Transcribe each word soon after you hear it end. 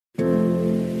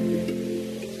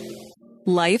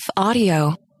Life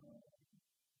Audio.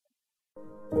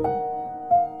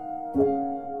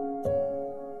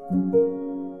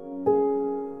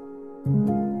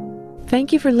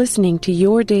 Thank you for listening to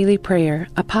Your Daily Prayer,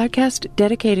 a podcast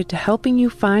dedicated to helping you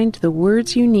find the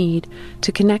words you need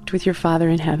to connect with your Father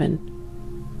in heaven.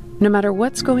 No matter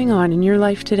what's going on in your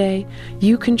life today,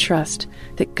 you can trust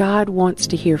that God wants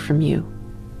to hear from you.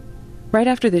 Right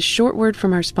after this short word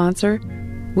from our sponsor,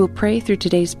 we'll pray through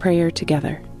today's prayer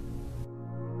together.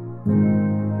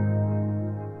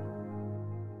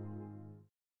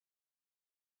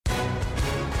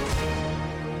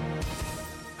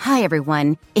 Hi,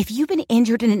 everyone. If you've been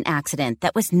injured in an accident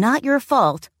that was not your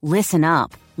fault, listen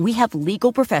up. We have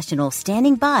legal professionals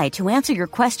standing by to answer your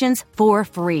questions for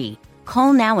free.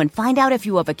 Call now and find out if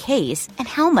you have a case and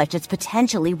how much it's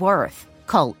potentially worth.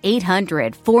 Call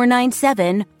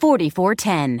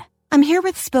 800-497-4410. I'm here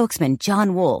with spokesman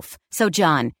John Wolf. So,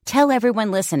 John, tell everyone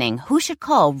listening who should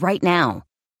call right now.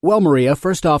 Well, Maria,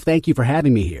 first off, thank you for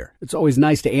having me here. It's always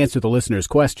nice to answer the listeners'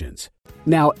 questions.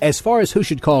 Now, as far as who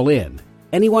should call in,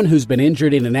 anyone who's been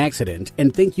injured in an accident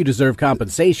and think you deserve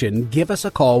compensation, give us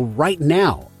a call right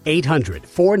now.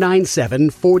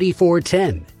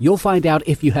 800-497-4410. You'll find out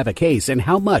if you have a case and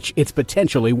how much it's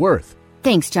potentially worth.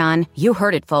 Thanks, John. You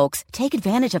heard it, folks. Take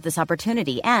advantage of this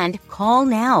opportunity and call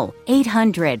now.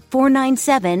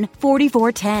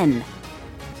 800-497-4410.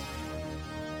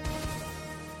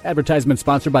 Advertisement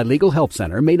sponsored by Legal Help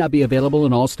Center. May not be available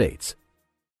in all states.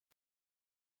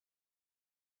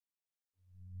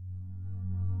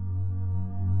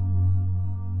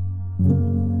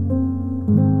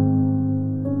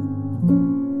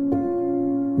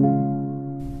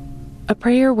 A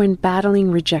Prayer When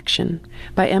Battling Rejection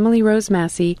by Emily Rose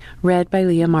Massey, read by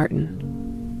Leah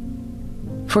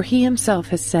Martin. For he himself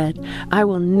has said, I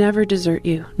will never desert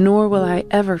you, nor will I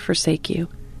ever forsake you.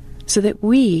 So that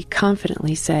we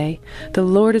confidently say, the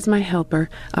Lord is my helper,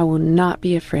 I will not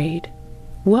be afraid.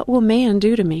 What will man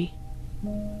do to me?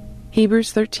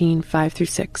 Hebrews 13,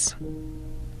 5-6.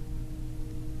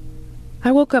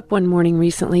 I woke up one morning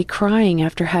recently crying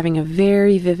after having a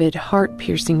very vivid,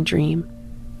 heart-piercing dream.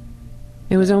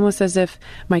 It was almost as if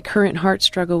my current heart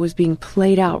struggle was being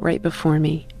played out right before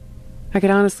me. I could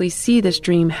honestly see this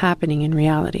dream happening in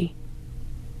reality.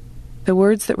 The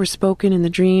words that were spoken in the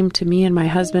dream to me and my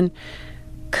husband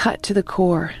cut to the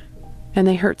core, and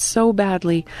they hurt so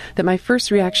badly that my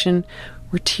first reaction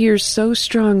were tears so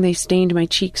strong they stained my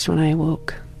cheeks when I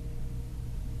awoke.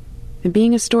 And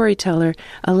being a storyteller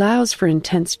allows for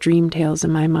intense dream tales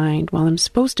in my mind while I'm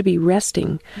supposed to be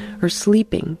resting or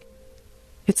sleeping.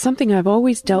 It's something I've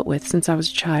always dealt with since I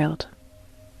was a child.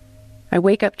 I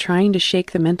wake up trying to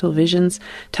shake the mental visions,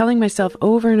 telling myself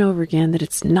over and over again that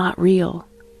it's not real.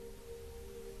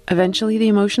 Eventually the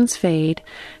emotions fade,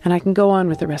 and I can go on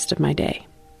with the rest of my day.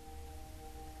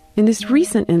 In this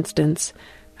recent instance,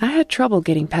 I had trouble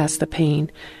getting past the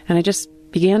pain, and I just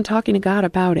began talking to God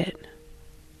about it.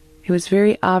 It was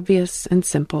very obvious and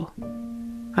simple.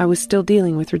 I was still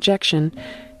dealing with rejection,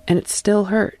 and it still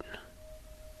hurt.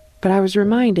 But I was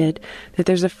reminded that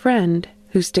there's a friend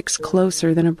who sticks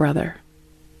closer than a brother.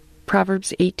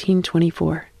 Proverbs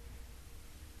 18:24.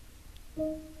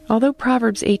 Although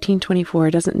Proverbs 18:24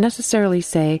 doesn't necessarily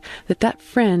say that that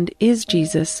friend is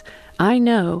Jesus, I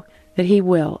know that he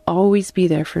will always be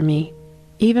there for me,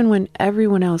 even when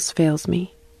everyone else fails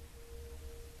me.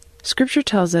 Scripture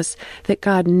tells us that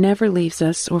God never leaves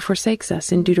us or forsakes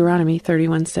us in Deuteronomy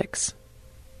 31:6.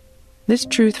 This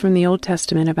truth from the Old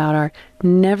Testament about our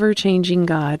never-changing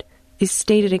God is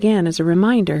stated again as a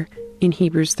reminder in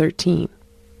Hebrews 13.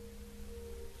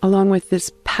 Along with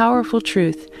this powerful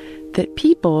truth that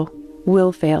people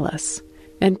will fail us,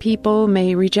 and people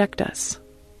may reject us,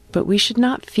 but we should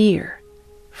not fear,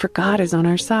 for God is on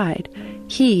our side.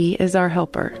 He is our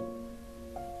helper.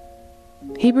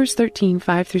 Hebrews 13,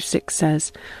 5-6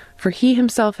 says, For he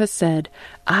himself has said,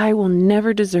 I will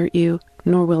never desert you,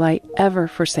 nor will I ever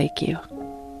forsake you.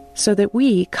 So that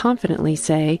we confidently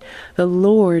say, the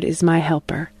Lord is my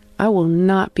helper. I will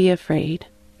not be afraid.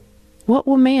 What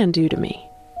will man do to me?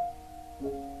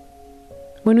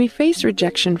 When we face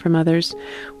rejection from others,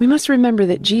 we must remember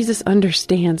that Jesus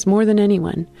understands more than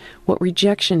anyone what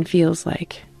rejection feels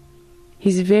like.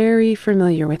 He's very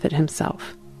familiar with it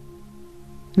himself.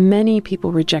 Many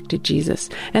people rejected Jesus,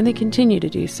 and they continue to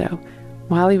do so,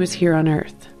 while he was here on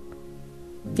earth.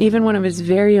 Even one of his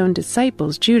very own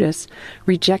disciples, Judas,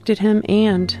 rejected him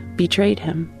and betrayed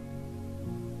him.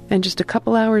 And just a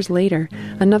couple hours later,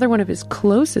 another one of his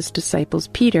closest disciples,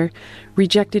 Peter,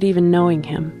 rejected even knowing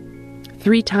him.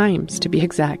 3 times, to be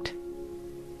exact.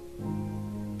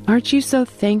 Aren't you so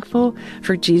thankful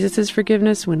for Jesus'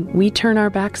 forgiveness when we turn our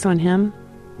backs on Him?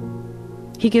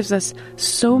 He gives us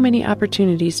so many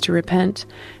opportunities to repent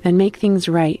and make things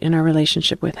right in our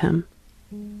relationship with Him.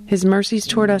 His mercies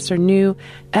toward us are new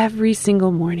every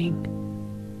single morning.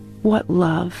 What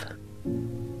love!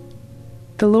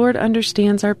 The Lord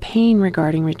understands our pain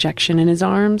regarding rejection, and His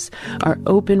arms are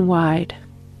open wide.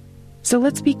 So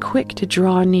let's be quick to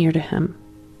draw near to Him.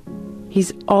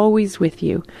 He's always with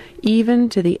you, even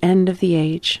to the end of the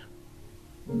age.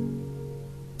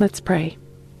 Let's pray.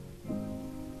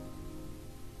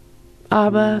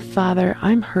 Abba, Father,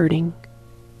 I'm hurting.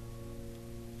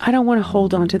 I don't want to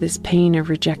hold on to this pain of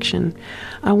rejection.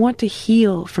 I want to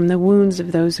heal from the wounds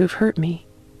of those who've hurt me.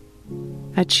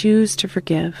 I choose to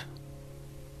forgive.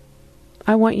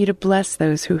 I want you to bless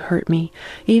those who hurt me,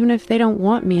 even if they don't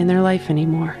want me in their life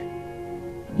anymore.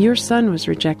 Your Son was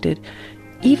rejected,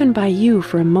 even by you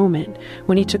for a moment,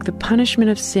 when He took the punishment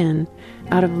of sin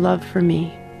out of love for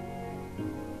me.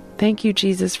 Thank you,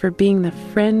 Jesus, for being the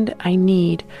friend I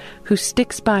need, who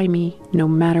sticks by me no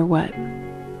matter what.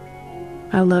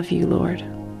 I love you, Lord.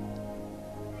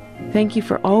 Thank you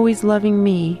for always loving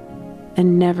me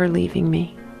and never leaving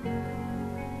me.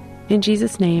 In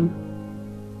Jesus' name,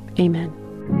 amen.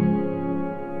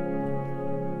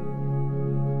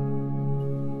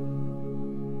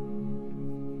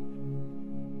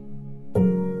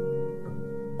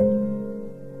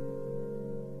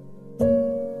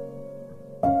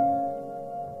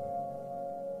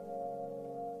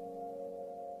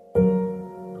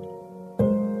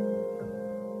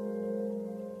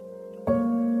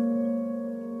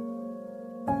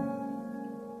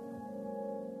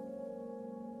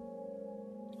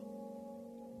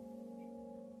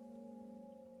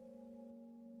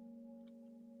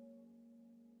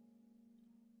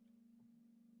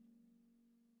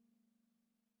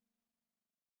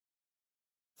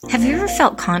 Have you ever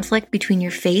felt conflict between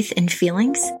your faith and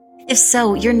feelings? If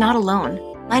so, you're not alone.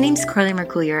 My name's Carly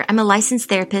Mercoulier. I'm a licensed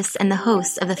therapist and the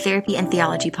host of the Therapy and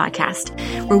Theology podcast,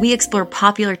 where we explore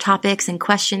popular topics and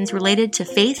questions related to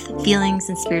faith, feelings,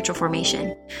 and spiritual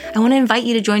formation. I want to invite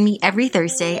you to join me every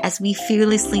Thursday as we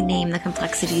fearlessly name the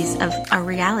complexities of our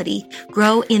reality,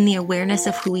 grow in the awareness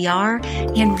of who we are,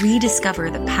 and rediscover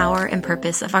the power and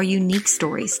purpose of our unique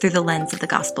stories through the lens of the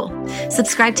gospel.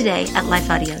 Subscribe today at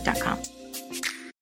lifeaudio.com.